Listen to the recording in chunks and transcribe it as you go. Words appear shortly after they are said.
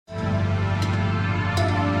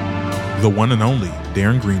the one and only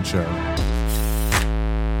Darren Green Show.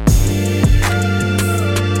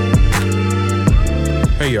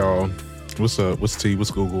 Hey y'all, what's up? What's T?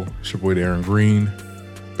 What's Google? It's your boy Darren Green,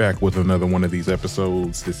 back with another one of these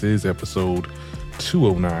episodes. This is episode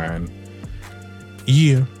 209.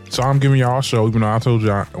 Yeah, so I'm giving y'all a show, even though I told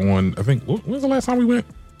y'all on, I think, when was the last time we went?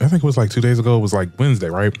 I think it was like 2 days ago. It was like Wednesday,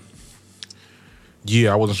 right?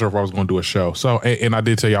 Yeah, I wasn't sure if I was going to do a show. So, and I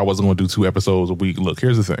did tell you I wasn't going to do 2 episodes a week. Look,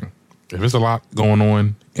 here's the thing. If it's a lot going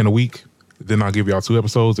on in a week, then I'll give y'all 2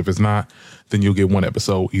 episodes. If it's not, then you'll get 1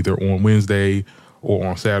 episode either on Wednesday or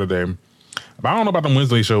on Saturday. But I don't know about the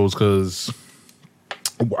Wednesday shows because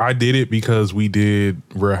I did it because we did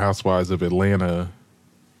Real Housewives of Atlanta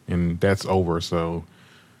and that's over. So,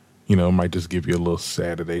 you know, it might just give you a little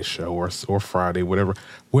Saturday show or Friday,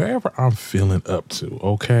 wherever I'm feeling up to.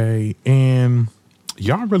 Okay. And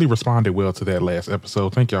y'all really responded well to that last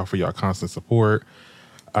episode. Thank y'all for y'all constant support.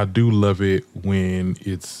 I do love it when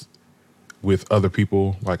it's with other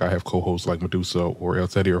people. Like I have co-hosts like Medusa or El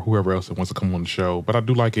Teddy or whoever else that wants to come on the show. But I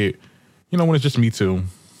do like it, you know, when it's just me too.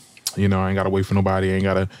 You know, I ain't got to wait for nobody. I ain't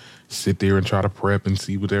got to sit there and try to prep and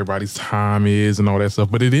see what everybody's time is and all that stuff.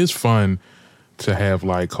 But it is fun to have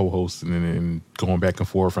like co-hosts and going back and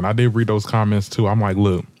forth. And I did read those comments too. I'm like,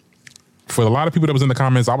 look, for a lot of people that was in the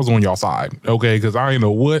comments, I was on y'all side. Okay. Cause I didn't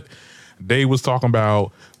know what they was talking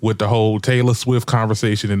about with the whole Taylor Swift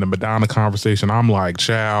conversation and the Madonna conversation. I'm like,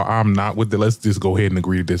 child, I'm not with it. Let's just go ahead and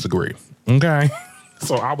agree to disagree. Okay.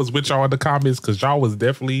 So I was with y'all in the comments because y'all was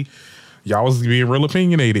being real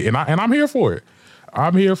opinionated. And I'm here for it.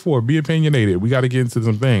 I'm here for it. Be opinionated. We got to get into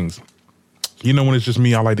some things. You know, when it's just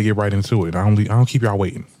me, I like to get right into it. I don't keep y'all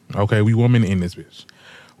waiting. Okay. We women in this bitch.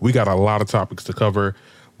 We got a lot of topics to cover.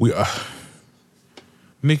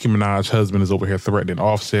 Nicki Minaj's husband is over here threatening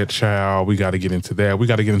Offset, child. We got to get into that. We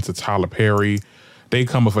got to get into Tyler Perry. They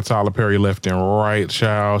coming for Tyler Perry left and right,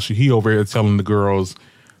 child. He over here telling the girls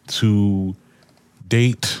to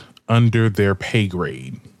date under their pay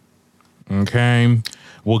grade. Okay.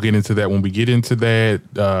 We'll get into that when we get into that.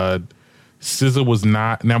 SZA was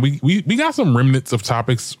not. Now, we got some remnants of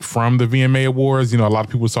topics from the VMA Awards. You know, a lot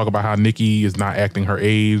of people talk about how Nicki is not acting her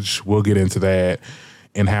age. We'll get into that.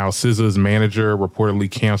 And how SZA's manager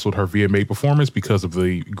reportedly canceled her VMA performance because of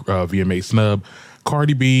the VMA snub.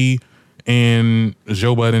 Cardi B and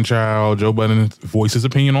Joe Budden, child. Joe Budden voiced his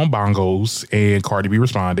opinion on bongos, and Cardi B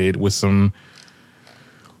responded with some,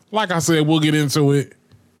 like I said, we'll get into it.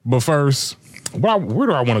 But first, where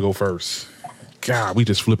do I want to go first? God, we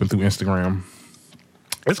just flipping through Instagram.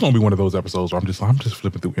 It's going to be one of those episodes where I'm just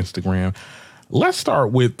flipping through Instagram. Let's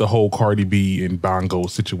start with the whole Cardi B and bongo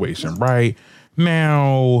situation, right?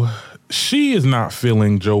 Now, she is not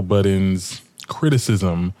feeling Joe Budden's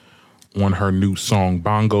criticism on her new song,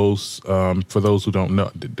 Bongos. For those who don't know,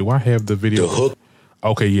 do I have the video? The hook.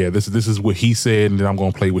 Okay, yeah, this is what he said, and then I'm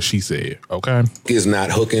going to play what she said, okay? Is not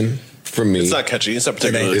hooking for me. It's not catchy. It's not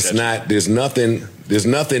particularly It's catchy. not, there's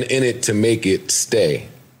nothing in it to make it stay.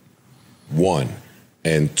 1.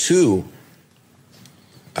 And 2,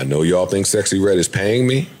 I know y'all think Sexy Red is paying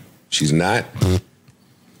me. She's not.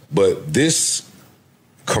 But this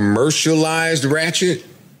commercialized ratchet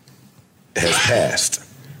has passed.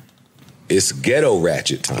 It's ghetto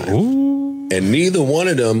ratchet time. Ooh. And neither one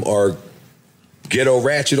of them are ghetto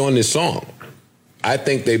ratchet on this song. I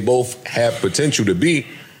think they both have potential to be.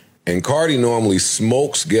 And Cardi normally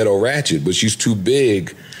smokes ghetto ratchet, but she's too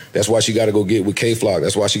big. That's why she got to go get with K-Flock.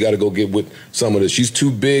 That's why she got to go get with some of this. She's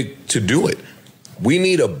too big to do it. We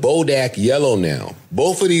need a Bodak Yellow now.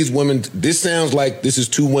 Both of these women, this sounds like this is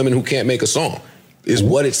 2 women who can't make a song. Is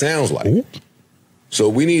what it sounds like. Ooh. So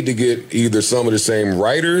we need to get either some of the same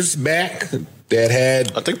writers back that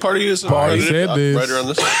had... I think Party is Party said this. writer on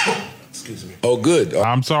this. Excuse me. Oh, good.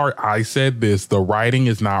 I'm sorry, I said this. The writing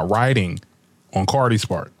is not writing on Cardi's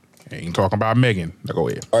part. Ain't talking about Megan. Now go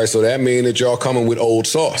ahead. All right, so that means that y'all coming with old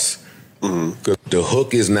sauce. Because the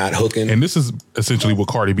hook is not hooking. And this is essentially what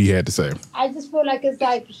Cardi B had to say. I just feel like it's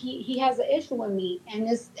like he has an issue with me, and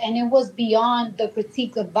it was beyond the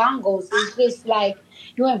critique of bongos. It's just like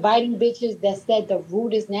you inviting bitches that said the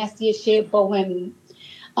rudest, nastiest shit. But when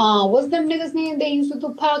what's them niggas' name they used to do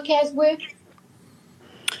podcasts with?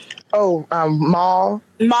 Oh, Maul.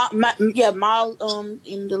 Mal,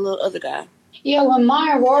 and the little other guy. Yeah, when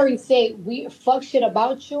Maya and Rory say we fuck shit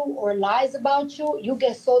about you or lies about you, you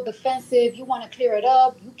get so defensive. You want to clear it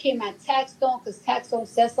up. You came at Taxstone because Taxstone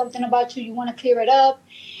said something about you. You want to clear it up.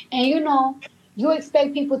 And, you know, you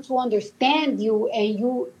expect people to understand you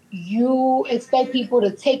and you expect people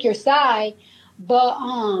to take your side. But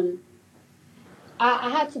I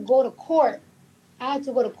had to go to court. I had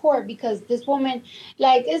to go to court because this woman,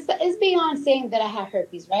 like, it's beyond saying that I had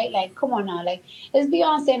herpes, right? Like, come on now, like, it's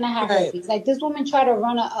beyond saying I had herpes. Like, this woman tried to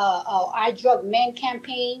run a I drug men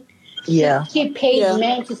campaign. She paid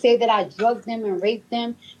men to say that I drugged them and raped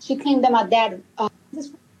them. She claimed that my dad. I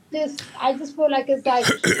just feel like it's like.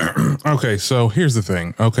 Okay, so here's the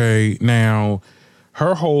thing. Okay, now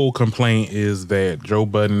her whole complaint is that Joe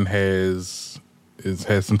Budden has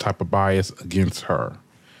some type of bias against her.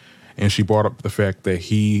 And she brought up the fact that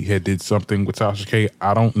he had did something with Tasha K.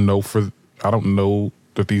 I don't know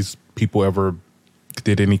that these people ever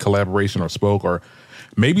did any collaboration or spoke, or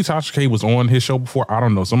maybe Tasha K was on his show before. I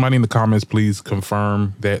don't know. Somebody in the comments, please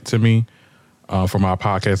confirm that to me. For my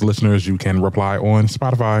podcast listeners, you can reply on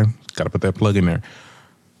Spotify. Got to put that plug in there.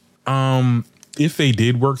 If they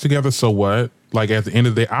did work together, so what? Like at the end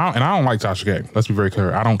of the day, I don't like Tasha K. Let's be very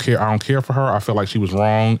clear. I don't care for her. I feel like she was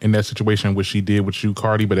wrong in that situation, what she did with you,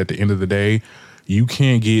 Cardi. But at the end of the day, you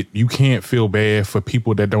can't feel bad for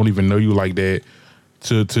people that don't even know you like that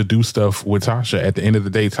to do stuff with Tasha. At the end of the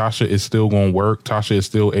day, Tasha is still going to work. Tasha is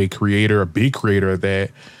still a creator, a big creator of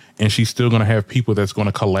that. And she's still going to have people that's going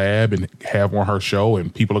to collab and have on her show,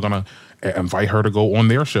 and people are going to invite her to go on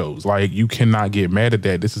their shows. Like, you cannot get mad at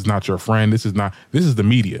that. This is not your friend. This is the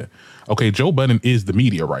media. Okay, Joe Budden is the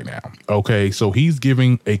media right now. Okay, so he's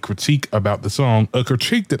giving a critique about the song, a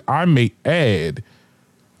critique that I may add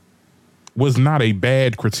was not a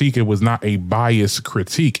bad critique. It was not a biased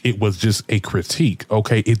critique. It was just a critique.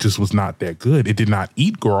 Okay, it just was not that good. It did not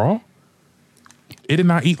eat, girl. It did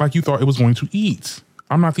not eat like you thought it was going to eat.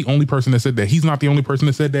 I'm not the only person that said that. He's not the only person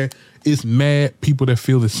that said that. It's mad people that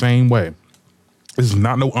feel the same way. This is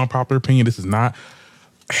not no unpopular opinion. This is not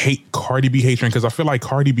Cardi B hate train, because I feel like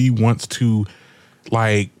Cardi B wants to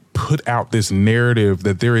like put out this narrative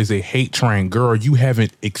that there is a hate train. Girl, you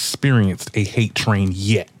haven't experienced a hate train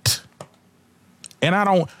yet. And I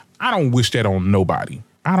don't wish that on nobody.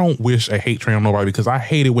 I don't wish a hate train on nobody, because I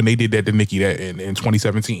hated when they did that to Nicki that in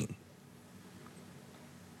 2017.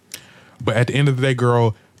 But at the end of the day,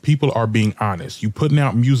 girl, people are being honest. You putting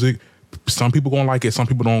out music. Some people gonna like it. Some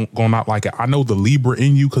people gonna not like it. I know the Libra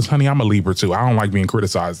in you, because, honey, I'm a Libra too. I don't like being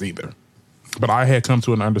criticized either. But I had come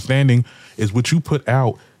to an understanding is what you put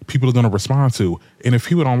out, people are gonna respond to. And if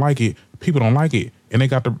people don't like it, people don't like it. And they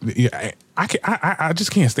got the. I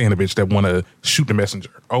just can't stand a bitch that want to shoot the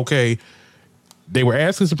messenger. Okay, they were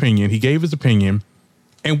asked his opinion. He gave his opinion,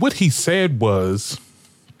 and what he said was.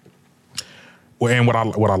 Well, and what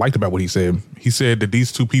I liked about what he said that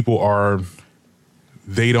these two people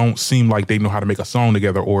they don't seem like they know how to make a song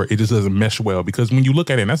together, or it just doesn't mesh well. Because when you look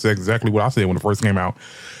at it, and that's exactly what I said when it first came out,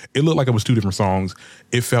 it looked like it was two different songs.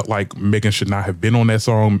 It felt like Megan should not have been on that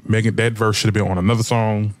song. That verse should have been on another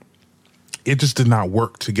song. It just did not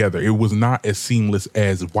work together. It was not as seamless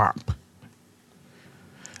as WAP.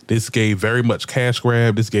 This gave very much cash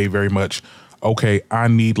grab. This gave very much, okay, I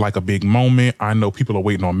need like a big moment. I know people are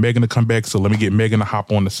waiting on Megan to come back, so let me get Megan to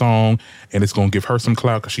hop on the song, and it's going to give her some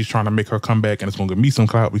clout because she's trying to make her come back, and it's going to give me some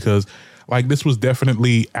clout because, like, this was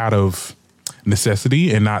definitely out of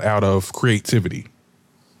necessity and not out of creativity.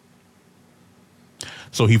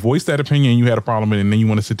 So he voiced that opinion, you had a problem with it, and then you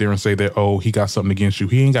want to sit there and say that, oh, he got something against you.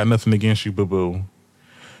 He ain't got nothing against you, boo-boo.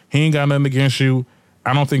 He ain't got nothing against you.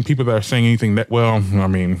 I don't think people that are saying anything that, well, I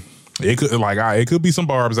mean... It could be some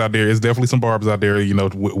barbs out there. It's definitely some barbs out there,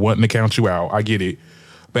 wanting to count you out. I get it.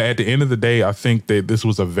 But at the end of the day, I think that this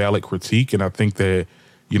was a valid critique. And I think that,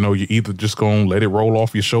 you're either just going to let it roll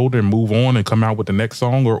off your shoulder and move on and come out with the next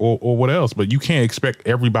song or what else. But you can't expect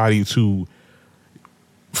everybody to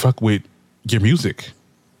fuck with your music.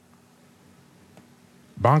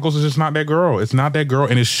 Bongos is just not that girl. It's not that girl.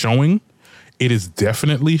 And it's showing. It is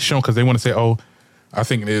definitely shown, because they want to say, oh, I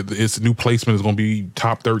think its new placement is going to be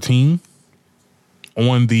top 13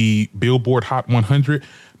 on the Billboard Hot 100.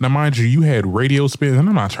 Now, mind you, you had radio spins, and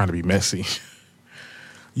I'm not trying to be messy.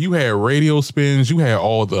 You had radio spins. You had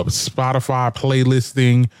all the Spotify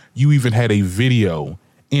playlisting. You even had a video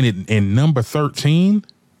in it. In number 13,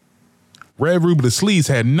 Red Ruby the Sleaze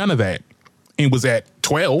had none of that and was at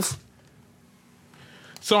 12.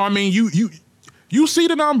 So, I mean, you see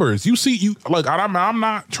the numbers. I'm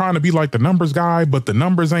not trying to be like the numbers guy, but the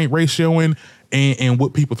numbers ain't ratioing. And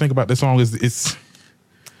what people think about this song is it's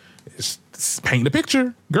painting the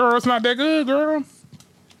picture. Girl, it's not that good, girl.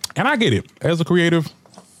 And I get it. As a creative,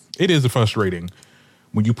 it is frustrating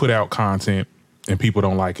when you put out content and people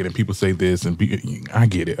don't like it and people say this and I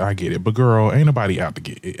get it. But girl, ain't nobody out to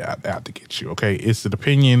get you. Okay, it's an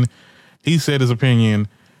opinion. He said his opinion.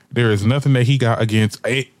 There is nothing that he got against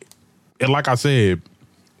it. And like I said,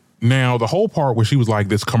 now the whole part where she was like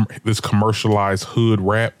this commercialized hood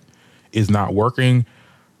rap is not working.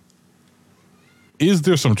 Is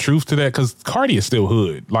there some truth to that? Because Cardi is still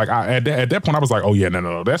hood. Like at that point, I was like, oh yeah,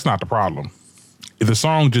 no, that's not the problem. The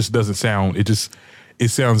song just doesn't sound. It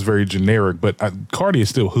sounds very generic. But Cardi is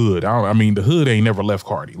still hood. I mean, the hood ain't never left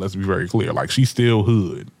Cardi. Let's be very clear. Like she's still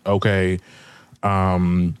hood. Okay.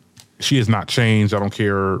 She has not changed. I don't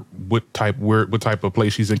care what type of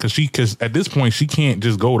place she's in. Because at this point she can't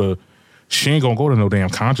just she ain't gonna go to no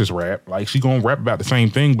damn conscious rap. Like she gonna rap about the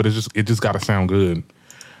same thing, but it just gotta sound good.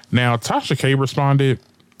 Now, Tasha K responded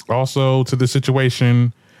also to the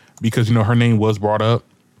situation because, her name was brought up.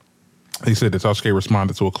 They said that Tasha K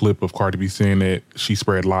responded to a clip of Cardi B saying that she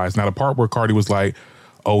spread lies. Now, the part where Cardi was like,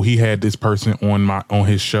 oh, he had this person on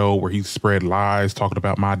his show where he spread lies talking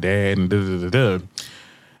about my dad and da-da-da-da.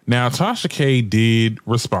 Now, Tasha K did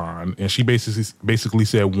respond, and she basically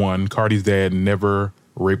said, one, Cardi's dad never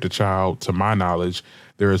raped a child to my knowledge.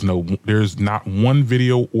 There's not one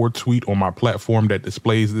video or tweet on my platform that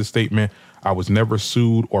displays this statement. I was never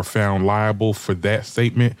sued or found liable for that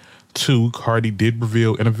statement. Two, Cardi did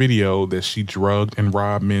reveal in a video that she drugged and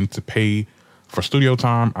robbed men to pay for studio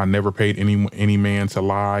time. I never paid any man to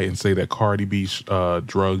lie and say that Cardi B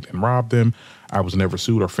drugged and robbed them. I was never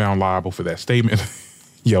sued or found liable for that statement.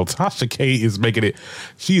 Yo, Tasha K is making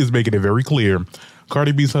it very clear.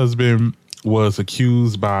 Cardi B's husband was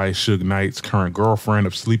accused by Suge Knight's current girlfriend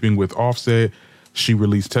of sleeping with Offset. She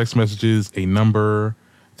released text messages, a number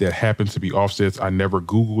that happened to be Offset's. I never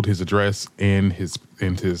Googled his address and his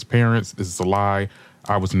parents. This is a lie.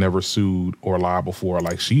 I was never sued or liable for.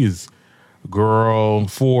 Like she is, girl.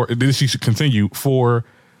 Then she should continue for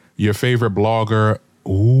your favorite blogger.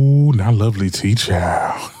 Ooh, not Lovely T,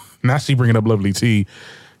 child. Now she bringing up Lovely T.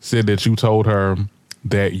 Said that you told her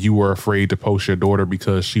that you were afraid to post your daughter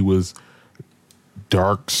because she was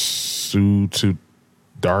dark Sue to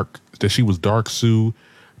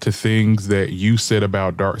things that you said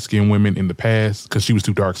about dark-skinned women in the past because she was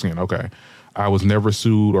too dark-skinned. Okay. I was never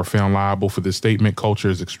sued or found liable for this statement. Culture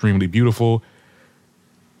is extremely beautiful.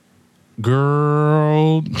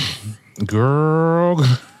 Girl.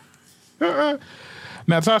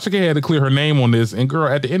 Now, Tasha K had to clear her name on this. And girl,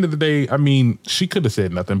 at the end of the day, I mean, she could have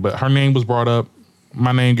said nothing, but her name was brought up.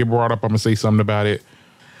 My name get brought up. I'm going to say something about it.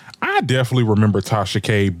 I definitely remember Tasha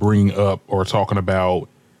K bringing up or talking about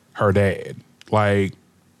her dad. Like,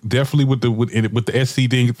 definitely with the SC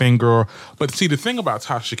thing, girl. But see, the thing about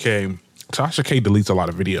Tasha K deletes a lot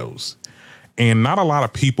of videos. And not a lot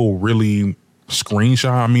of people really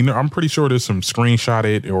screenshot. I mean, I'm pretty sure there's some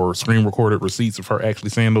screenshotted or screen recorded receipts of her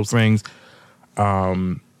actually saying those things.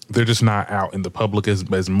 They're just not out in the public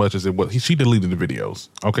as much as it was. She deleted the videos.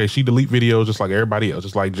 Okay, she delete videos just like everybody else.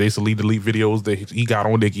 Just like Jason Lee delete videos that he got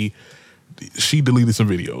on Nicki. She deleted some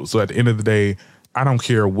videos. So at the end of the day, I don't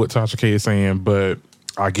care what Tasha K is saying, but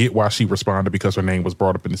I get why she responded because her name was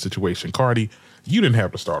brought up in the situation. Cardi, you didn't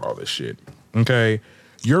have to start all this shit. Okay,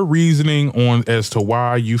 your reasoning on as to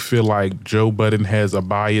why you feel like Joe Budden has a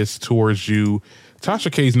bias towards you,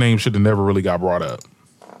 Tasha K's name should have never really got brought up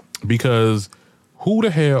because. Who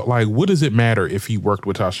the hell, like, what does it matter if he worked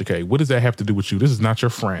with Tasha K? What does that have to do with you? This is not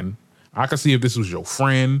your friend. I can see if this was your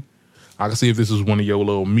friend. I can see if this was one of your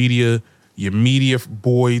little media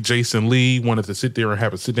boy, Jason Lee, wanted to sit there and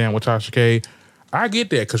have a sit down with Tasha K. I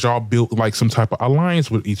get that because y'all built like some type of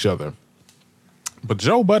alliance with each other. But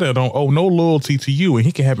Joe Budden don't owe no loyalty to you and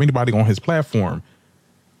he can have anybody on his platform.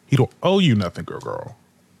 He don't owe you nothing, girl.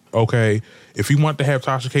 Okay? If he want to have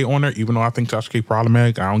Tasha K on there, even though I think Tasha K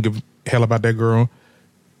problematic, I don't give hell about that girl.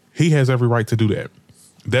 He has every right to do that.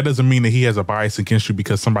 That doesn't mean that he has a bias against you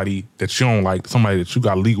because somebody that you don't like, somebody that you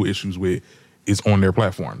got legal issues with is on their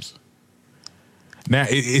platforms. Now,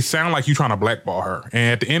 it sounds like you trying to blackball her.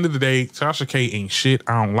 And at the end of the day, Tasha K ain't shit.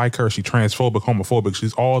 I don't like her. She transphobic, homophobic.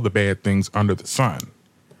 She's all the bad things under the sun.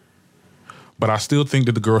 But I still think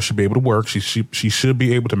that the girl should be able to work. She should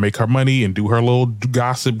be able to make her money and do her little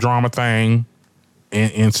gossip drama thing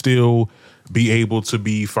and still be able to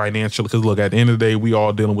be financial. Because look, at the end of the day, we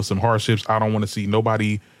all dealing with some hardships. I don't want to see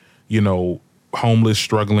nobody, homeless,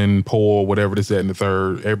 struggling, poor, whatever this, that, and the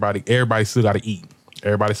third. Everybody still got to eat.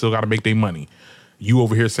 Everybody still got to make their money. You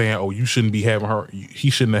over here saying, oh, you shouldn't be having her.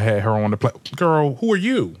 He shouldn't have had her on the platform. Girl, who are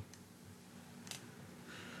you?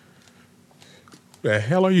 The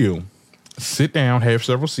hell are you? Sit down, have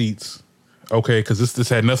several seats. Okay, because this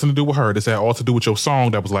had nothing to do with her. This had all to do with your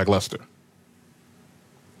song that was lackluster.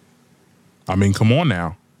 I mean, come on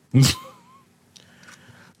now.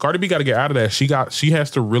 Cardi B got to get out of that. She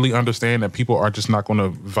has to really understand that people are just not going to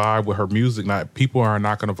vibe with her music. People are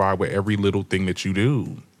not going to vibe with every little thing that you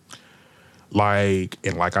do. Like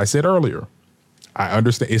I said earlier, I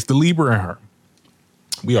understand it's the Libra in her.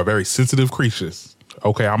 We are very sensitive creatures.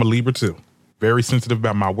 Okay, I'm a Libra too. Very sensitive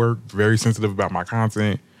about my work, very sensitive about my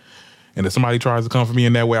content. And if somebody tries to come for me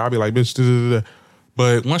in that way, I'll be like, bitch,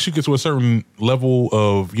 But once you get to a certain level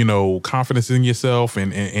of, confidence in yourself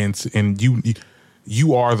and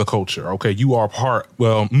you are the culture, okay? You are part,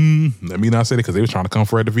 let me not say that because they were trying to come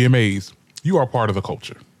for at the VMAs. You are part of the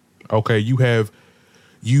culture, okay? You have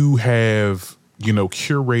curated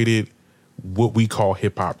what we call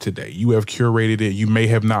hip hop today. You have curated it. You may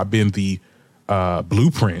have not been the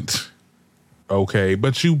blueprint, okay?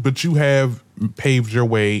 But you have paved your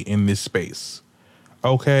way in this space,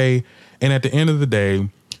 okay? And at the end of the day,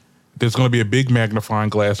 there's going to be a big magnifying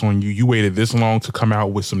glass on you. You waited this long to come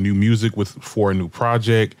out with some new music for a new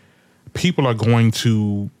project. People are going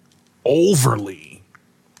to overly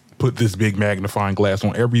put this big magnifying glass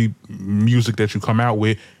on every music that you come out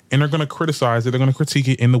with, and they're going to criticize it. They're going to critique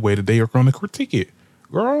it in the way that they are going to critique it,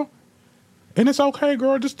 girl. And it's okay,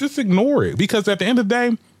 girl. Just ignore it, because at the end of the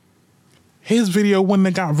day, his video wouldn't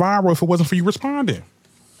have got viral if it wasn't for you responding.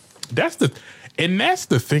 That's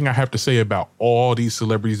the thing I have to say about all these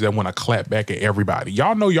celebrities that want to clap back at everybody.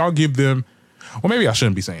 Y'all know y'all give them, well, maybe I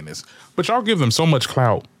shouldn't be saying this, but y'all give them so much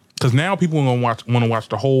clout because now people are gonna want to watch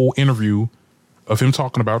the whole interview of him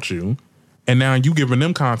talking about you, and now you giving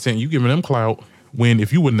them content, you giving them clout, when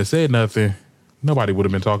if you wouldn't have said nothing, nobody would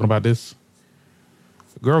have been talking about this.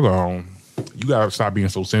 Girl, go on. You gotta stop being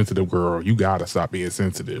so sensitive, girl. You gotta stop being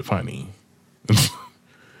sensitive, honey.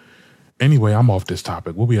 Anyway, I'm off this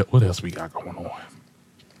topic. What else we got going on?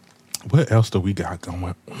 What else do we got going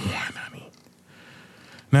on, honey?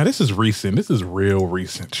 Now, this is recent. This is real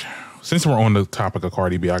recent. Since we're on the topic of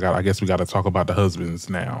Cardi B, I guess we got to talk about the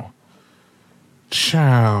husbands now.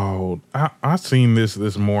 Child, I seen this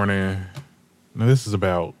morning. Now, this is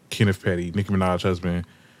about Kenneth Petty, Nicki Minaj's husband.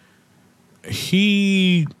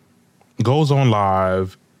 He goes on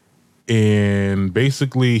live, and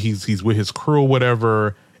basically he's with his crew or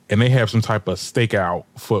whatever, and they have some type of stakeout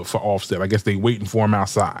for Offset. I guess they waiting for him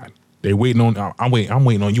outside. They waiting on. I'm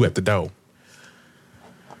waiting on you at the door.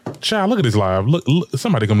 Child, look at this live. Look,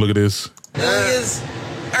 somebody come look at this. Niggas,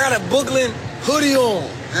 I got a Brooklyn hoodie on,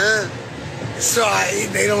 so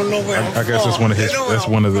they don't know where I'm I guess that's one of his. That's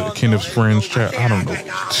one of the Kenneth's friends. Child, I don't know.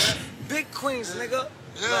 Big Queens, nigga.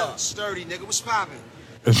 Yeah, sturdy, nigga. What's poppin'?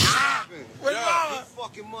 What's Big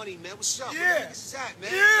fucking money, man. What's up? Yeah. Where the niggas at,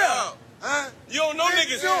 man? Yeah. Huh? You don't know Big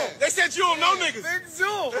niggas. Zoom. They said you don't know niggas. Big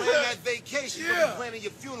Zoom. We're at vacation. Yeah. We're planning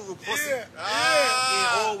your funeral, pussy. Yeah.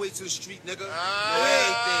 Yeah, all the way to the street, nigga. Know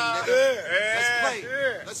everything, nigga. Let's play.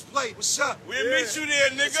 Yeah. Let's play. What's up? We'll meet you there,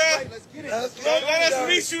 Let's nigga. play. Let's get it. Let's Let's go. get it. Let us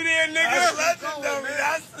meet you there, That's nigga. legendary.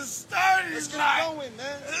 That's the sturdy. Let's get like. it going,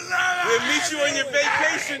 man. We'll meet you on your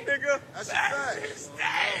vacation, nigga. That's a fact.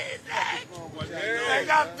 They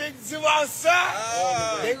got Big Zoo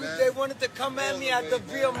outside. They wanted to come at me at the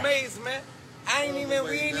VMAs, man. We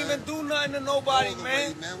ain't even do nothing to nobody, All the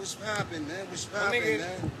man. way, man. What's poppin', man? What's poppin', nigga.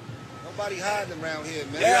 man? Nobody hiding around here,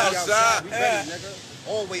 man. Yeah, We outside. We ready, nigga.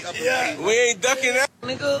 All the way up Yeah. in the We ain't ducking that.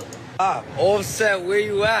 Nigga. Offset, where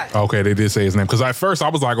you at? Okay, they did say his name because at first I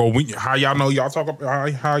was like, "Oh, how y'all know y'all talk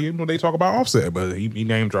about how you know they talk about Offset?" But he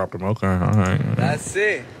name dropped him. Okay, all right. That's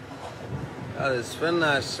it. I just spin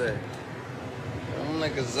that shit. Them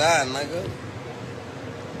niggas out, nigga.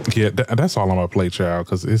 Yeah, that's all I'm gonna play, child,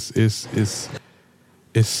 because it's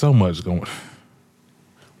so much going.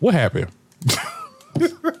 What happened?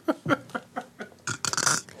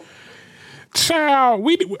 Child,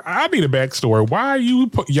 I need a backstory. Why are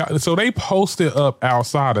you? So they posted up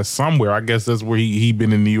outside of somewhere. I guess that's where he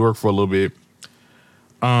been in New York for a little bit.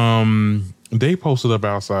 They posted up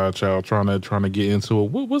outside, child, trying to get into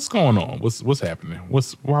it. What's going on? What's happening? Why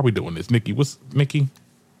are we doing this, Nikki?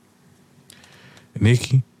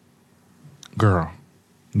 Nikki, girl,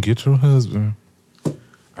 get your husband.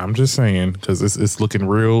 I'm just saying because it's looking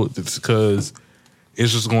real. It's because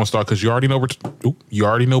it's just going to start because you already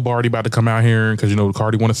know Barty about to come out here because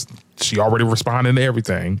Cardi she already responded to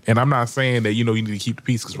everything. And I'm not saying that you need to keep the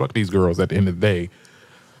peace because fuck these girls at the end of the day.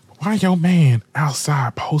 But why your man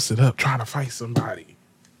outside posted up trying to fight somebody?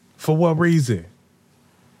 For what reason?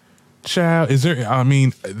 Child, is there? I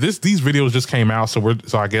mean, these videos just came out, so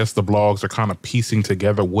I guess the blogs are kind of piecing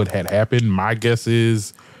together what had happened. My guess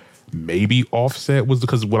is maybe Offset was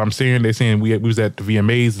because what I'm saying. They're saying we was at the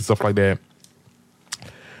VMAs and stuff like that.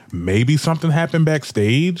 Maybe something happened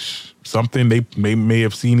backstage. Something they may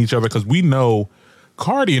have seen each other because we know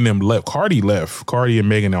Cardi and them left. Cardi left. Cardi and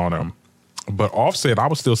Megan on them, but Offset, I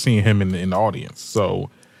was still seeing him in the audience, so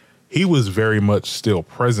he was very much still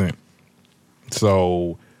present.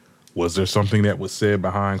 So Was there something that was said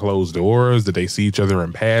behind closed doors? Did they see each other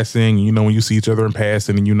in passing? You know, when you see each other in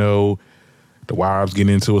passing and you know the wives get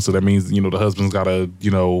into it, so that means, you know, the husband's got to,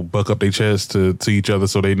 you know, buck up their chest to each other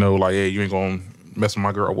so they know, like, hey, you ain't going to mess with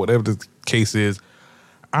my girl, whatever the case is.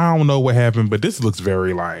 I don't know what happened, but this looks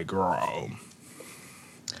very like, girl.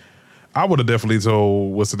 I would have definitely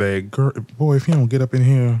told, what's the name? Girl, boy, if you don't get up in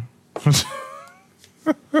here.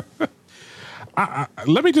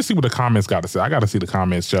 Let me just see what the comments got to say. I got to see the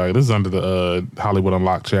comments, child. This is under the Hollywood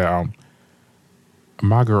Unlocked, child.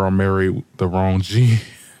 My girl married the wrong G.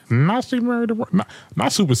 Not she married the wrong.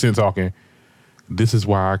 Not Super Sin talking. This is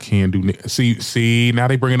why I can't do. See. Now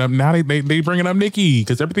they bringing up. Now they bringing up Nicki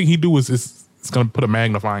because everything he do is it's gonna put a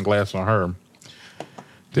magnifying glass on her.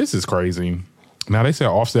 This is crazy. Now they said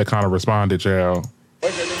Offset kind of responded, child.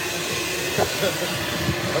 I'm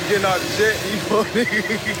getting out the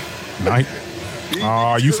jet. Night.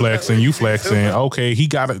 Oh, you flexing. Okay, he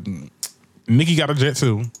got it. Nicki got a jet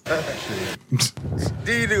too.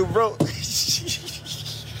 D nigga, bro.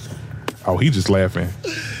 Oh, he just laughing.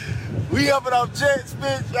 We up and off jets,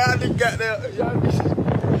 bitch. Y'all nigga got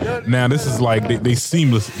there. Now this is like he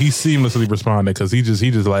seamlessly responded because he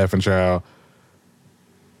just laughing, child.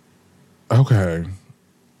 Okay.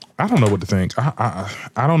 I don't know what to think. I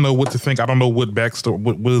don't know what to think. I don't know what backstory.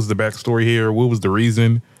 What was the backstory here? What was the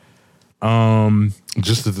reason?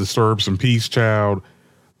 Just to disturb some peace, child.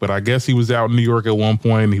 But I guess he was out in New York at one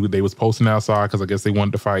point. They was posting outside because I guess they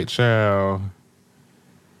wanted to fight, child.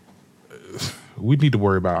 We need to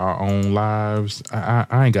worry about our own lives.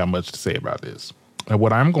 I ain't got much to say about this. And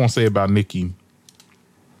what I'm going to say about Nicki,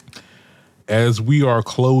 as we are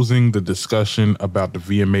closing the discussion about the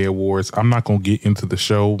VMA Awards, I'm not going to get into the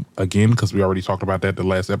show again because we already talked about that the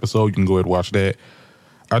last episode. You can go ahead and watch that.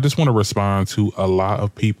 I just want to respond to a lot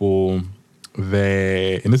of people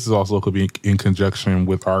that, and this is also could be in conjunction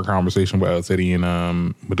with our conversation with Eddie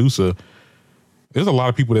and Medusa. There's a lot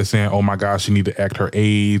of people that saying, oh my gosh, she need to act her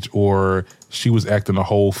age, or she was acting a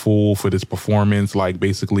whole fool for this performance. Like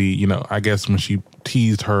basically, you know, I guess when she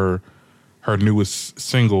teased her newest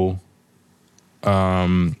single,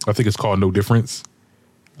 I think it's called No Difference.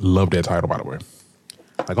 Love that title, by the way.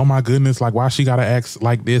 Like, oh my goodness, like why she gotta act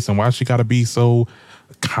like this and why she gotta be so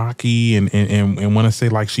cocky and want to say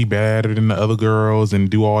like she better than the other girls and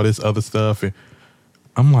do all this other stuff. And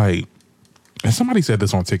I'm like, and somebody said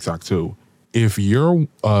this on TikTok too. If you're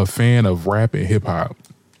a fan of rap and hip hop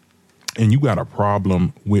and you got a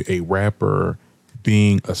problem with a rapper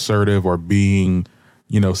being assertive or being,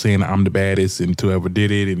 you know, saying I'm the baddest and to ever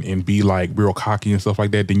did it and be like real cocky and stuff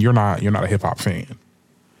like that, then you're not a hip hop fan.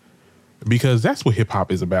 Because that's what hip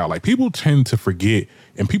hop is about. Like people tend to forget,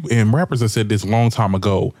 and rappers have said this a long time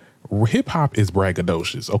ago, hip hop is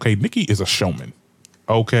braggadocious. Okay, Nicki is a showman.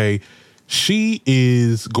 Okay, she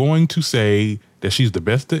is going to say that she's the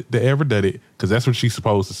best that ever did it because that's what she's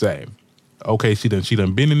supposed to say. Okay, she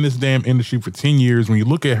done been in this damn industry for 10 years. When you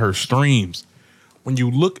look at her streams, when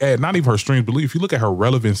you look at not even her streams, but if you look at her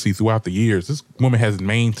relevancy throughout the years, this woman has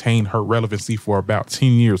maintained her relevancy for about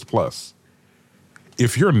 10 years plus.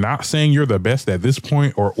 If you're not saying you're the best at this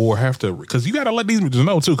point or have to, because you got to let these bitches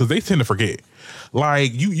know too, because they tend to forget.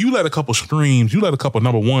 Like you let a couple streams, you let a couple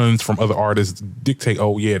number ones from other artists dictate,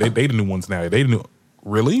 oh yeah, they the new ones now. They the new,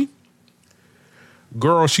 really?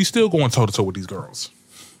 Girl, she's still going toe to toe with these girls.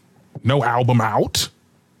 No album out.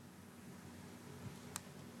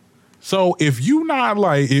 So if you not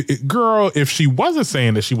like, girl, if she wasn't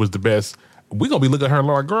saying that she was the best, we gonna be looking at her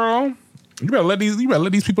like, girl, you better let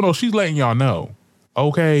these people know she's letting y'all know.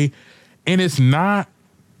 Okay. And it's not,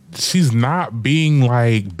 she's not being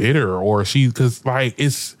like bitter or cause like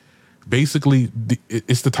it's basically,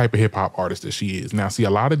 it's the type of hip hop artist that she is. Now, see, a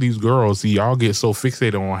lot of these girls, y'all get so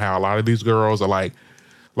fixated on how a lot of these girls are like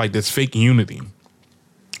this fake unity.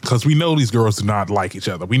 Cause we know these girls do not like each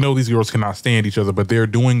other. We know these girls cannot stand each other, but they're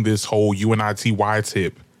doing this whole UNITY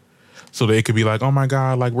tip. So they could be like, oh my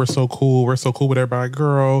God, like we're so cool with everybody.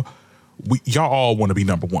 Girl, y'all all want to be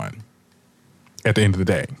number one. At the end of the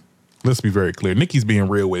day, let's be very clear. Nicki's being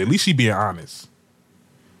real with it. At least she being honest.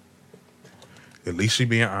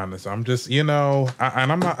 I'm just, you know,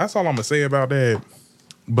 and I'm not, that's all I'm gonna say about that.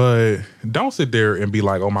 But don't sit there and be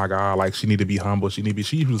like, oh my God, like she need to be humble. She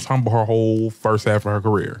was humble her whole first half of her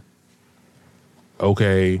career.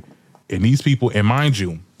 Okay. And these people, and mind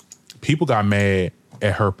you, people got mad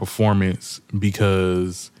at her performance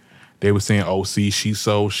because they were saying, oh, see, she's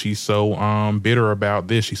so bitter about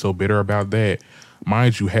this. She's so bitter about that.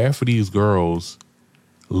 Mind you, half of these girls,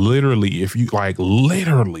 literally, if you like,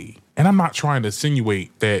 literally, and I'm not trying to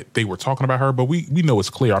insinuate that they were talking about her, but we know it's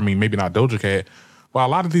clear. I mean, maybe not Doja Cat, but a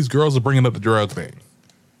lot of these girls are bringing up the drug thing.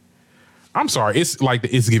 I'm sorry, it's like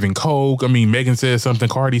it's giving coke. I mean, Megan says something,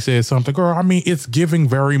 Cardi says something. Girl, I mean, it's giving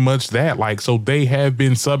very much that. Like, so they have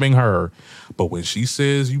been subbing her, but when she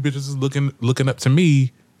says you bitches is looking up to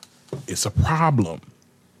me, it's a problem.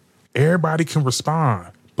 Everybody can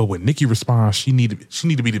respond, but when Nicki responds, she need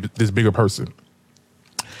to be this bigger person.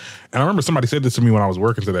 And I remember somebody said this to me when I was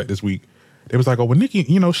working to that this week. They was like, "Oh, well, Nicki,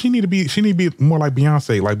 you know, she need to be more like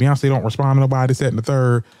Beyonce. Like Beyonce don't respond to nobody, this, that, and the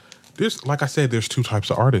third." There's, like I said, there's two types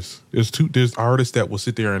of artists. There's artists that will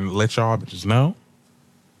sit there and let y'all bitches know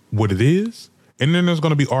what it is, and then there's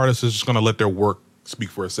going to be artists that's just going to let their work speak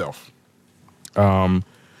for itself.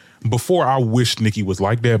 Before I wished Nicki was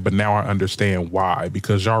like that, but now I understand why,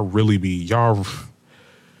 because y'all really be y'all.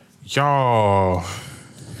 I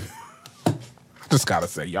just gotta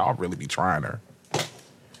say, y'all really be trying her,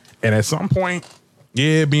 and at some point,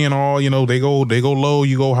 yeah, being all, you know, they go low,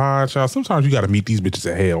 you go high, child. Sometimes you got to meet these bitches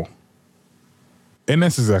at hell. And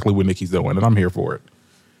that's exactly what Nicki's doing, and I'm here for it.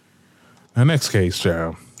 The next case,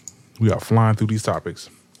 child, we are flying through these topics.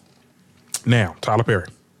 Now, Tyler Perry.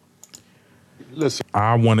 Listen,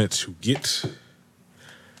 I wanted to get...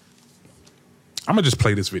 I'm going to just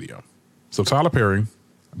play this video. So Tyler Perry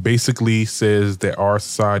basically says that our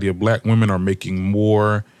society of black women are making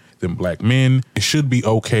more than black men. It should be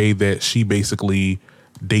okay that she basically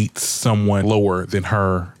dates someone lower than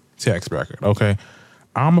her tax bracket, okay?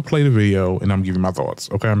 I'm going to play the video, and I'm giving my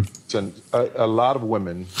thoughts, okay? a lot of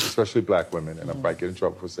women, especially black women, and I might get in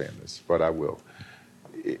trouble for saying this, but I will,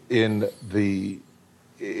 in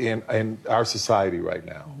our society right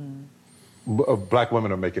now, black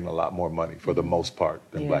women are making a lot more money for the most part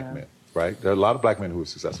than black men, right? There are a lot of black men who are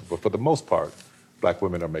successful, but for the most part, black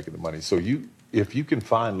women are making the money. So if you can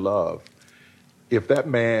find love, if that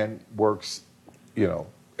man works, you know,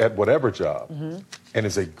 at whatever job and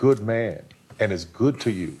is a good man and is good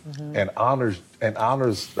to you and honors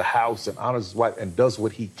the house and honors his wife and does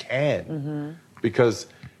what he can because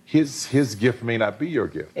his gift may not be your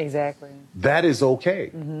gift. Exactly. That is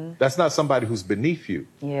okay. That's not somebody who's beneath you.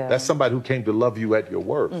 Yeah. That's somebody who came to love you at your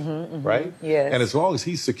worth, right? Yes. And as long as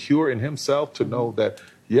he's secure in himself to know that,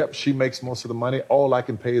 yep, she makes most of the money, all I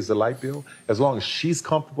can pay is the light bill, as long as she's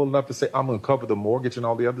comfortable enough to say, I'm going to cover the mortgage and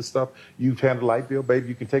all the other stuff, you've handled the light bill, baby,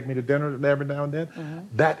 you can take me to dinner every now and then,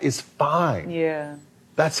 that is fine. Yeah.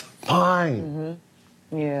 That's fine.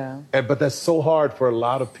 Yeah. But that's so hard for a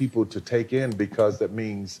lot of people to take in because that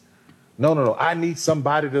means, no, I need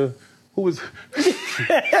somebody to, who is,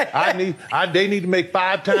 they need to make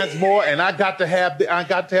 5 times more and I got to have,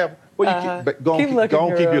 well, go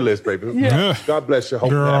on, keep your list, baby. Yeah. God bless you. Hope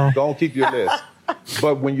go on, keep your list.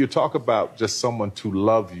 But when you talk about just someone to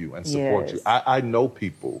love you and support you, I know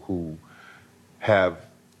people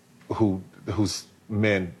whose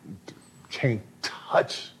men can't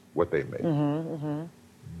touch what they make.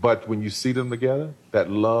 But when you see them together, that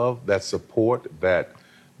love, that support, that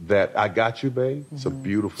I got you, babe, it's a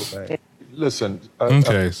beautiful thing. Listen.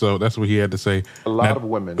 Okay, so that's what he had to say. A lot of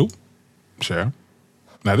women. Sure.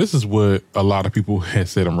 Now, this is what a lot of people had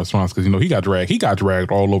said in response, because, you know, he got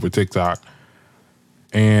dragged all over TikTok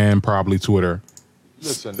and probably Twitter.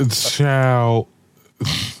 Listen. Child,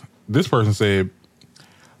 this person said,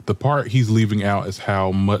 the part he's leaving out is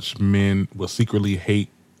how much men will secretly hate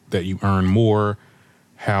that you earn more,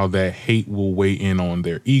 how that hate will weigh in on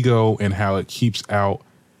their ego, and how it keeps out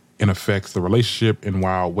and affects the relationship in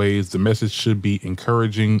wild ways. The message should be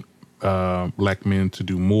encouraging black men to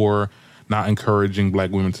do more, not encouraging black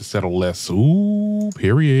women to settle less. Ooh,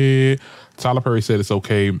 period. Tyler Perry said it's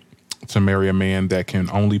okay to marry a man that can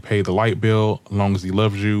only pay the light bill as long as he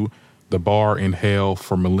loves you. The bar in hell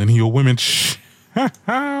for millennial women.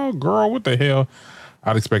 Girl, what the hell?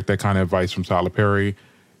 I'd expect that kind of advice from Tyler Perry.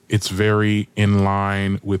 It's very in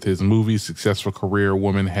line with his movie. Successful career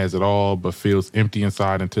woman has it all, but feels empty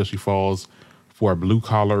inside until she falls for a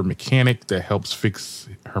blue-collar mechanic that helps fix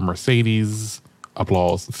her Mercedes.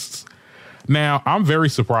 Applause. Now, I'm very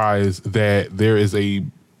surprised that there is a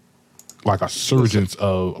surgence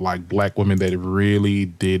of like black women that really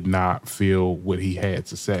did not feel what he had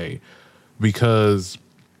to say, because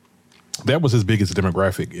that was his biggest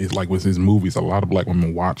demographic. Is like with his movies, a lot of black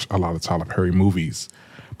women watch a lot of Tyler Perry movies.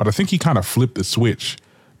 But I think he kind of flipped the switch,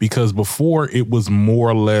 because before it was more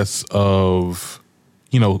or less of,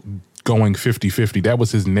 you know, going 50-50. That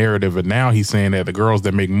was his narrative. And now he's saying that the girls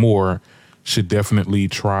that make more should definitely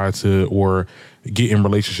try to or get in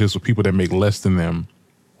relationships with people that make less than them.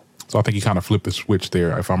 So I think he kind of flipped the switch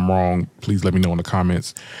there. If I'm wrong, please let me know in the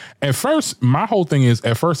comments. At first, my whole thing is,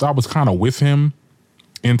 at first I was kind of with him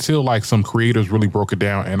until like some creators really broke it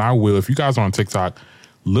down. And I will, if you guys are on TikTok,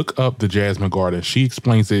 look up the Jasmine Garden. She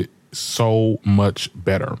explains it so much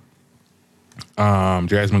better.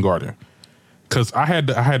 Jasmine Gardner. Because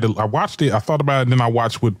I watched it, I thought about it, and then I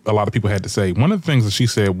watched what a lot of people had to say. One of the things that she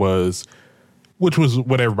said was, which was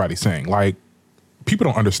what everybody's saying, like, people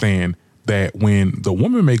don't understand that when the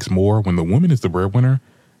woman makes more, when the woman is the breadwinner,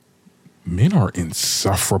 men are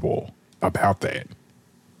insufferable about that.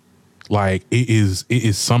 Like, it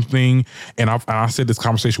is something, and I said this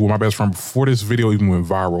conversation with my best friend before this video even went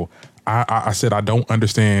viral. I said, I don't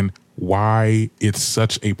understand why it's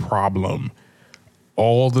such a problem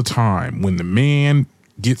all the time. When the man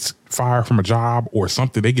gets fired from a job or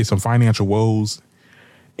something, they get some financial woes,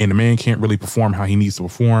 and the man can't really perform how he needs to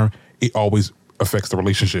perform, it always affects the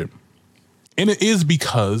relationship. And it is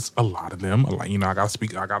because a lot of them, like, I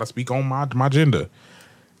gotta speak on my gender.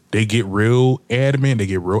 They get real adamant, they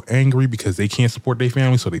get real angry because they can't support their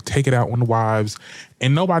family, so they take it out on the wives,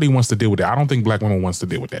 and nobody wants to deal with that. I don't think black women wants to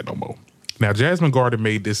deal with that no more. Now, Jasmine Gardner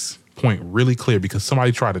made this point really clear because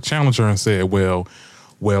somebody tried to challenge her and said, well,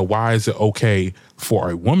 why is it okay for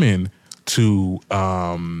a woman to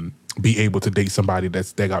be able to date somebody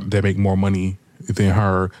that make more money than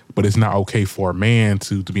her, but it's not okay for a man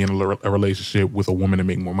to be in a relationship with a woman that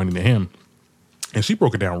make more money than him? And she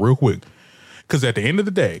broke it down real quick. Because at the end of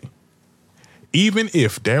the day, even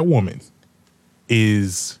if that woman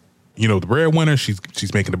is, the breadwinner,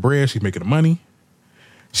 she's making the bread, she's making the money,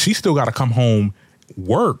 she still got to come home,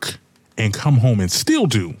 work, and come home and still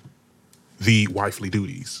do the wifely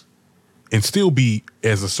duties and still be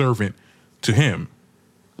as a servant to him,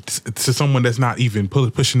 to someone that's not even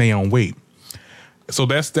pushing their own weight. So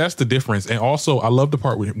that's the difference. And also, I love the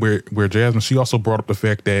part where Jasmine, she also brought up the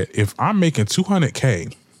fact that if I'm making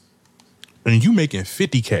 $200K and you making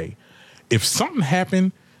 $50K, if something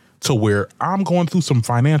happened to where I'm going through some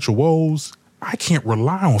financial woes, I can't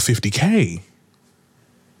rely on $50K.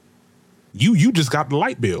 You just got the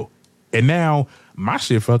light bill, and now my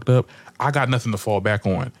shit fucked up. I got nothing to fall back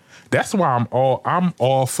on. That's why I'm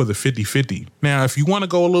all for the 50-50. Now, if you want to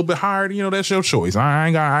go a little bit higher, that's your choice.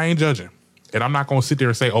 I ain't judging, and I'm not gonna sit there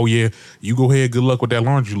and say, oh yeah, you go ahead, good luck with that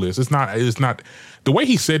laundry list. It's not the way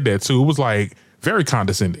he said that too. It was like very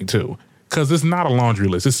condescending too. Because it's not a laundry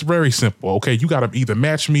list. It's very simple. Okay, you got to either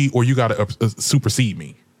match me or you got to supersede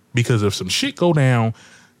me. Because if some shit go down,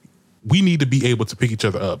 we need to be able to pick each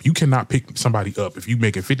other up. You cannot pick somebody up. If you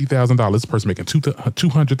making $50,000, this person making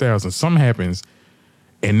 $200,000, something happens,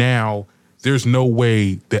 and now there's no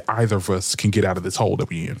way that either of us can get out of this hole that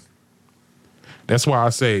we in. That's why I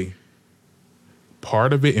say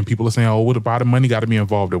part of it, and people are saying, oh, what about the money got to be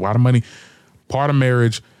involved? Why the money? Part of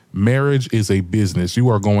marriage is a business. You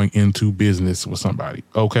are going into business with somebody,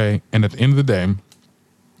 okay? And at the end of the day,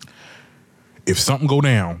 if something go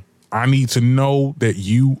down, I need to know that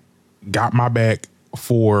you got my back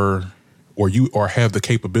or have the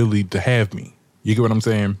capability to have me. You get what I'm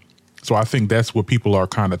saying? So I think that's what people are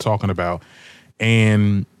kind of talking about.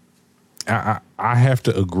 And I have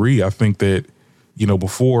to agree. I think that,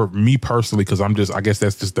 before me personally, because I guess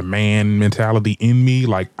that's just the man mentality in me.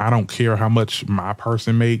 Like, I don't care how much my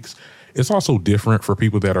person makes. It's also different for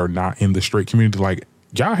people that are not in the straight community. Like,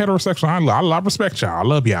 y'all heterosexual, I respect y'all. I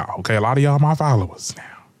love y'all. Okay, a lot of y'all my followers now.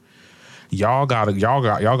 Y'all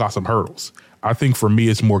got some hurdles. I think for me,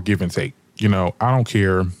 it's more give and take. I don't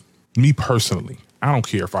care. Me personally, I don't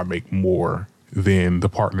care if I make more than the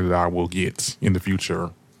partner that I will get in the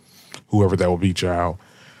future, whoever that will be, child.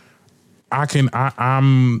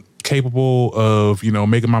 I'm capable of,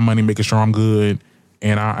 making my money, making sure I'm good.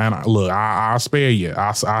 And I'll spare you.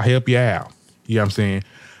 I'll help you out. You know what I'm saying?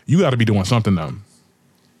 You got to be doing something though.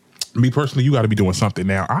 Me personally, you got to be doing something.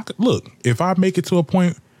 Now, if I make it to a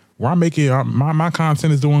point where I make it, my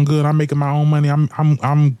content is doing good, I'm making my own money,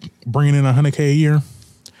 I'm bringing in $100K a year.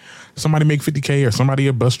 Somebody make $50K, or somebody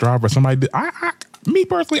a bus driver, or somebody, me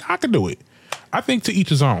personally, I could do it. I think to each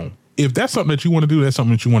his own. If that's something that you want to do, that's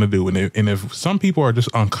something that you want to do. And if some people are just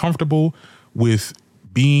uncomfortable with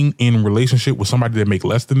being in a relationship with somebody that make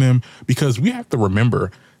less than them, because we have to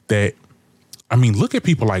remember that, look at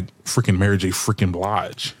people like freaking Mary J. freaking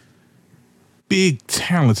Blige. Big,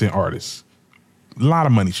 talented artist. A lot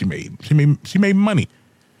of money she made. She made money.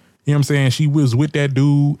 You know what I'm saying? She was with that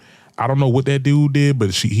dude. I don't know what that dude did,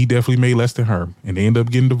 but he definitely made less than her. And they ended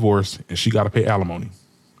up getting divorced, and she got to pay alimony.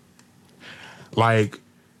 Like,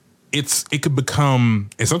 it could become,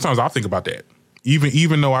 and sometimes I think about that.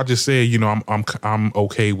 Even though I just said, I'm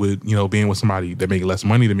okay with, being with somebody that make less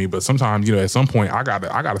money than me, but sometimes, at some point I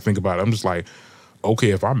gotta think about it. I'm just like,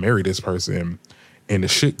 okay, if I marry this person and the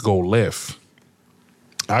shit go left,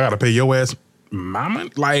 I gotta pay your ass my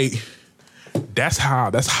money. Like, that's how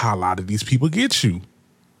a lot of these people get you.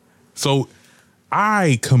 So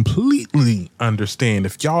I completely understand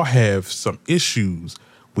if y'all have some issues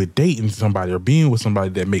with dating somebody or being with somebody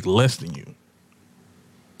that make less than you.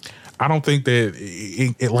 I don't think that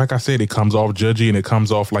it like I said, it comes off judgy and it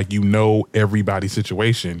comes off like you know everybody's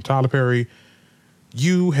situation. Tyler Perry,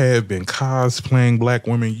 you have been cosplaying black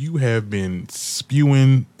women. You have been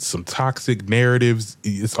spewing some toxic narratives.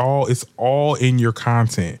 It's all in your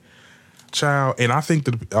content, child. And I think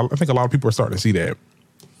a lot of people are starting to see that.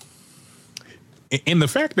 And the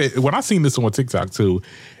fact that when I seen this on TikTok too,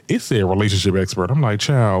 it said relationship expert. I'm like,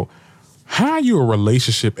 child, how you a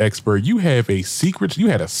relationship expert? You had a secret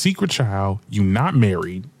child. You not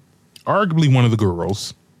married, arguably one of the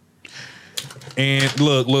girls. And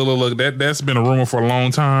look, that's been a rumor for a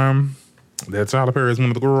long time that Tyler Perry is one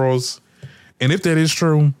of the girls. And if that is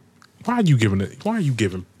true, why are you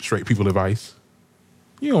giving straight people advice?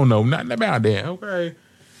 You don't know nothing about that, okay?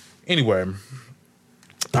 Anyway,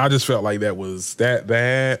 I just felt like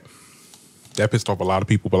that pissed off a lot of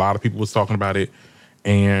people. But a lot of people was talking about it.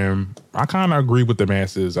 And I kind of agree with the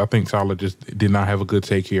masses. I think Tyler just did not have a good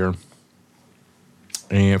take here.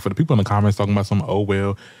 And for the people in the comments talking about some, oh,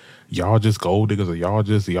 well, y'all just gold diggers or y'all,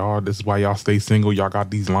 this is why y'all stay single. Y'all got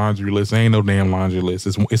these laundry lists. Ain't no damn laundry list.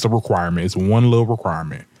 It's a requirement. It's one little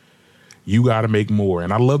requirement. You got to make more.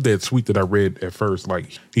 And I love that tweet that I read at first.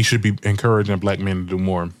 Like, he should be encouraging black men to do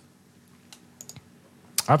more.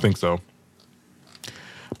 I think so.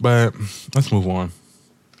 But let's move on.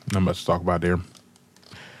 Not much to talk about there.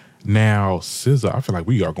 Now, SZA, I feel like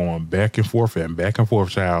we are going back and forth, child.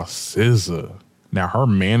 SZA. Now, her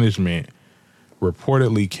management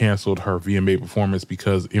reportedly canceled her VMA performance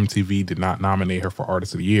because MTV did not nominate her for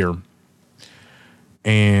Artist of the Year.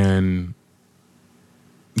 And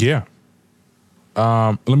yeah.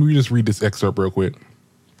 Let me just read this excerpt real quick.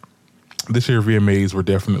 This year VMAs were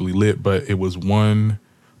definitely lit, but it was one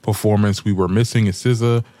performance we were missing in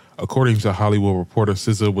SZA. According to Hollywood Reporter,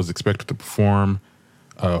 SZA was expected to perform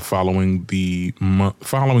following the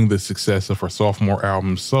success of her sophomore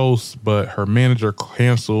album Sauce, but her manager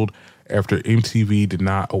canceled after MTV did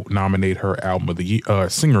not nominate her album of the year,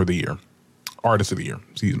 singer of the year, artist of the year,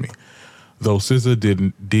 excuse me. Though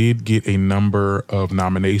SZA did get a number of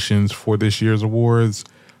nominations for this year's awards,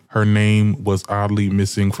 her name was oddly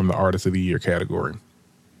missing from the artist of the year category.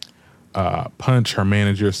 Punch, her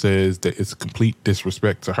manager, says that it's complete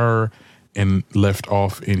disrespect to her and left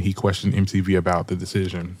off, and he questioned MTV about the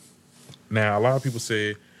decision. Now, a lot of people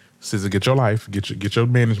say, SZA, get your life, get your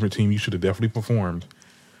management team. You should have definitely performed.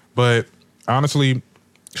 But honestly,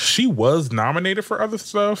 she was nominated for other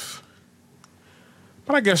stuff.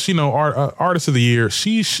 But I guess, Artist of the Year,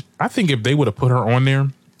 I think if they would have put her on there,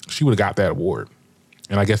 she would have got that award.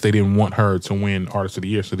 And I guess they didn't want her to win Artist of the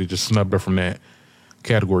Year, so they just snubbed her from that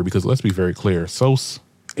category. Because let's be very clear, Sauce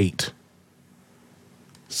ate.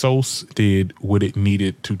 Sauce did what it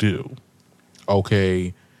needed to do.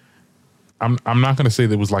 Okay. I'm not going to say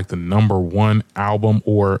that it was like the number one album,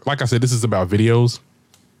 or like I said, this is about videos,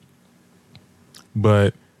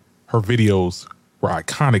 but her videos were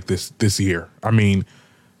iconic this year. I mean,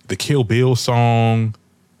 the Kill Bill song,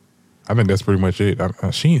 I think that's pretty much it.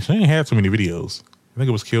 She ain't had too many videos. I think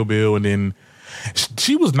it was Kill Bill, and then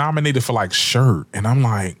she was nominated for like Shirt, and I'm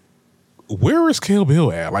like, where is Kill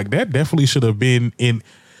Bill at? Like, that definitely should have been in,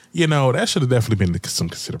 that should have definitely been some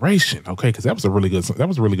consideration, okay? Because that was a really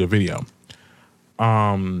good video.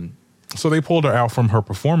 So they pulled her out from her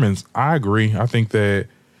performance. I agree. I think that,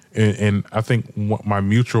 and I think my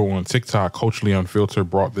mutual on TikTok, Culturally Unfiltered,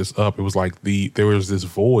 brought this up. It was like there was this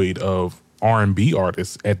void of R&B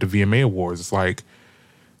artists at the VMA Awards. It's like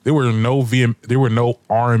there were no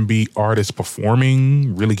R&B artists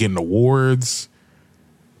performing, really getting awards.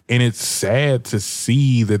 And it's sad to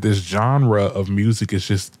see that this genre of music is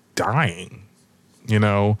just dying,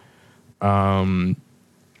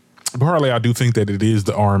 Partly, I do think that it is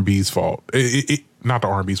the R&B's fault. Not the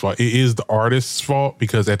R&B's fault. It is the artist's fault,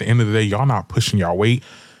 because at the end of the day, y'all not pushing y'all weight.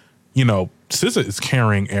 SZA is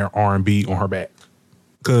carrying R&B on her back,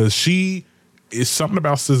 because it's something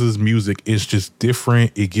about SZA's music. It's just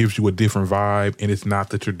different. It gives you a different vibe, and it's not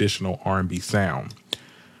the traditional R&B sound.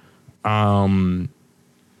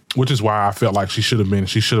 Which is why I felt like she should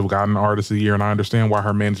have gotten Artist of the Year. And I understand why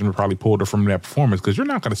her management probably pulled her from that performance, because you're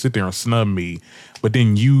not going to sit there and snub me, but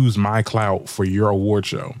then use my clout for your award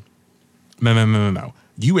show. No.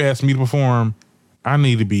 You asked me to perform. I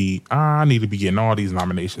need to be getting all these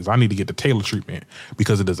nominations. I need to get the Taylor treatment,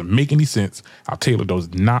 because it doesn't make any sense how Taylor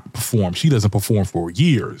does not perform. She doesn't perform for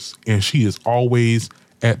years, and she is always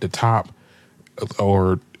at the top,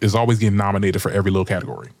 or is always getting nominated for every little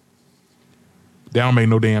category. That don't make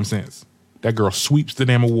no damn sense. That girl sweeps the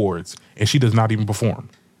damn awards, and she does not even perform.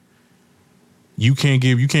 You can't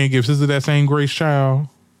give SZA that same grace, child.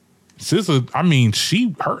 SZA, I mean,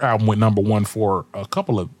 her album went #1 for a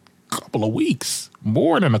couple of weeks,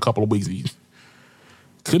 more than a couple of weeks.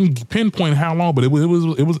 Couldn't pinpoint how long, but it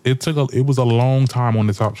was a long time on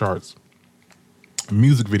the top charts.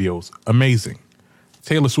 Music videos, amazing.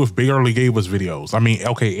 Taylor Swift barely gave us videos. I mean,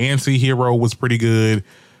 okay, Anti-Hero was pretty good.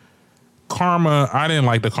 Karma, I didn't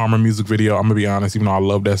like the Karma music video. I'm gonna be honest, even though I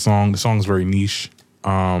love that song. The song's very niche.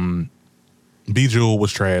 Bejeweled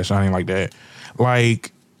was trash. I didn't like that.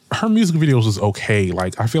 Like, her music videos was okay.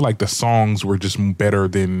 Like, I feel like the songs were just better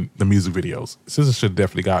than the music videos. SZA should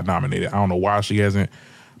definitely got nominated. I don't know why she hasn't,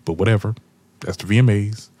 but whatever. That's the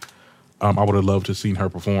VMAs. I would have loved to have seen her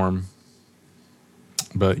perform.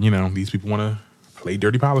 But, you know, these people want to play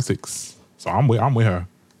dirty politics. So I'm with her.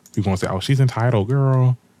 People want to say, oh, she's entitled,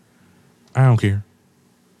 girl. I don't care.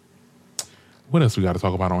 What else we got to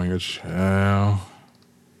talk about on here, child?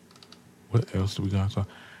 What else do we got to talk?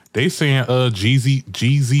 They saying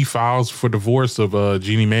Jeezy files for divorce of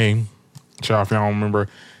Jeannie Mae. Child, if y'all don't remember,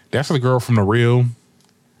 that's the girl from The Real.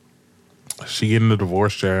 She getting the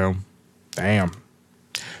divorce, child. Damn.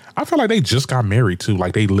 I feel like they just got married too.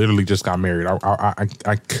 Like, they literally just got married.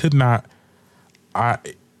 I could not. Hold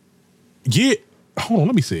on,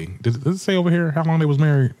 let me see. Does it say over here how long they was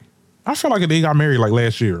married? I feel like they got married like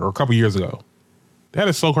last year or a couple years ago. That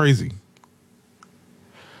is so crazy.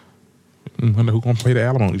 I wonder who's gonna pay the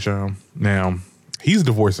alimony, child. Now, he's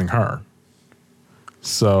divorcing her.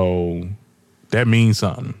 So that means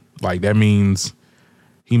something. Like, that means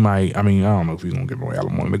he might, I don't know if he's gonna give away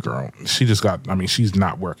alimony. The girl, she's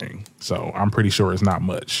not working. So I'm pretty sure it's not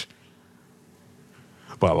much.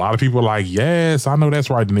 But a lot of people are like, yes, I know that's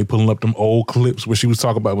right. And they pulling up them old clips where she was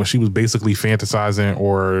talking about when she was basically fantasizing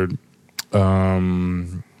or,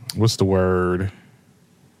 what's the word?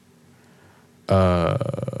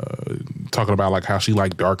 Talking about like how she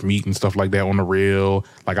like dark meat and stuff like that on The Real.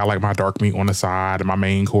 Like, I like my dark meat on the side and my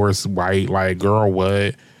main course white. Like, girl,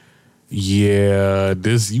 what? Yeah,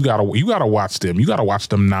 you gotta watch them. You gotta watch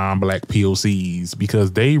them non-black POCs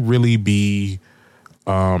because they really be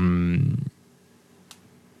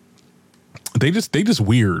they just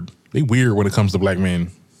weird. They weird when it comes to black men.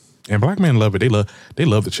 And black men love it. They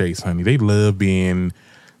love the chase, honey. They love being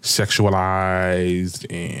sexualized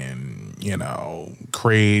and, you know,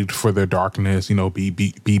 craved for their darkness, you know,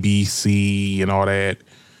 BBC and all that.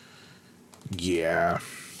 Yeah.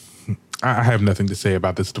 I have nothing to say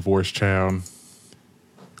about this divorce, child,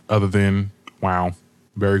 other than, wow,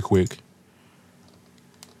 very quick.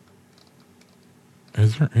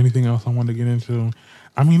 Is there anything else I want to get into?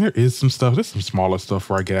 I mean, there is some stuff. There's some smaller stuff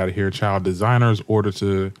before I get out of here. Child, designers ordered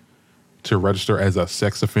to register as a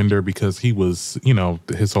sex offender because he was, you know,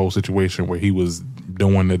 his whole situation where he was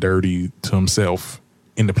doing the dirty to himself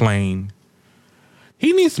in the plane.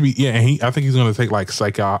 He needs to be, I think he's going to take like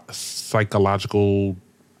psychological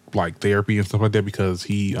like therapy and stuff like that because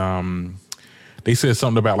he, they said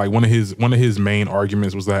something about like one of his main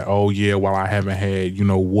arguments was that, oh yeah, well, I haven't had, you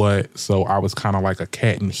know what, so I was kind of like a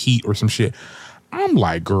cat in heat or some shit. I'm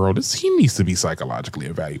like, girl, he needs to be psychologically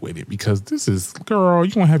evaluated because this is, girl,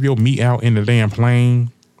 you gonna have your meat out in the damn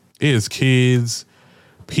plane. It is kids,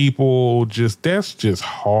 people, that's just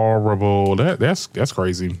horrible. That's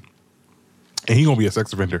crazy. And he gonna be a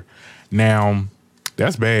sex offender. Now,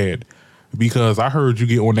 that's bad because I heard you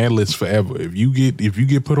get on that list forever. If you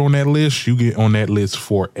get put on that list, you get on that list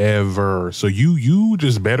forever. So you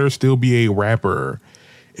just better still be a rapper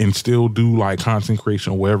and still do like content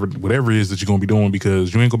creation or whatever it is that you're gonna be doing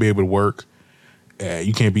because you ain't gonna be able to work.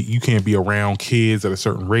 You can't be around kids at a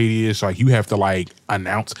certain radius. Like, you have to like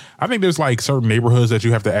announce. I think there's like certain neighborhoods that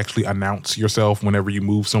you have to actually announce yourself whenever you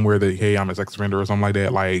move somewhere that, hey, I'm a sex offender or something like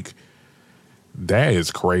that. Like, that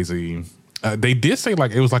is crazy. They did say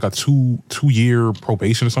like it was like a two-year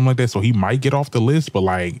probation or something like that, so he might get off the list. But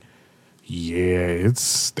like, yeah,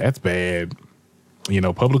 that's bad. You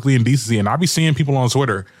know, publicly indecency. And I be seeing people on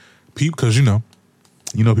Twitter, because you know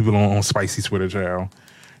people on spicy Twitter, child.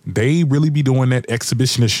 They really be doing that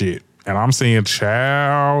exhibitionist shit. And I'm saying,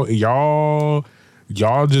 child, y'all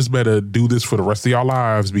just better do this for the rest of y'all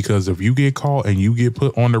lives because if you get caught and you get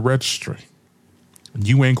put on the registry,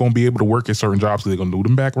 you ain't gonna be able to work at certain jobs because they're gonna do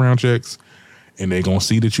them background checks and they're gonna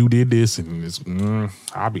see that you did this. And it's,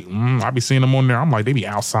 I be seeing them on there. I'm like, they be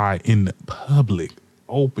outside in the public,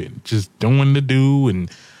 open, just doing the do and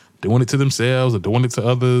doing it to themselves or doing it to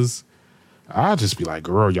others. I'll just be like,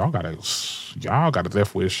 girl, y'all got a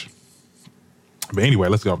death wish. But anyway,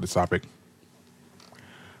 let's get off this topic.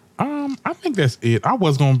 I think that's it. I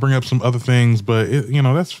was going to bring up some other things, but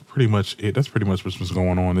that's pretty much it. That's pretty much what's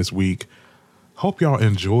going on this week. Hope y'all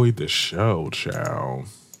enjoyed the show, child.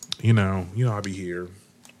 I'll be here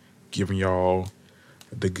giving y'all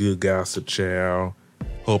the good gossip, child.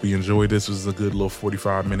 Hope you enjoyed this. This was a good little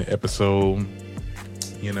 45-minute episode.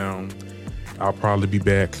 I'll probably be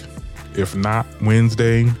back. If not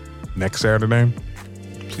Wednesday, next Saturday.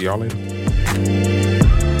 See y'all later.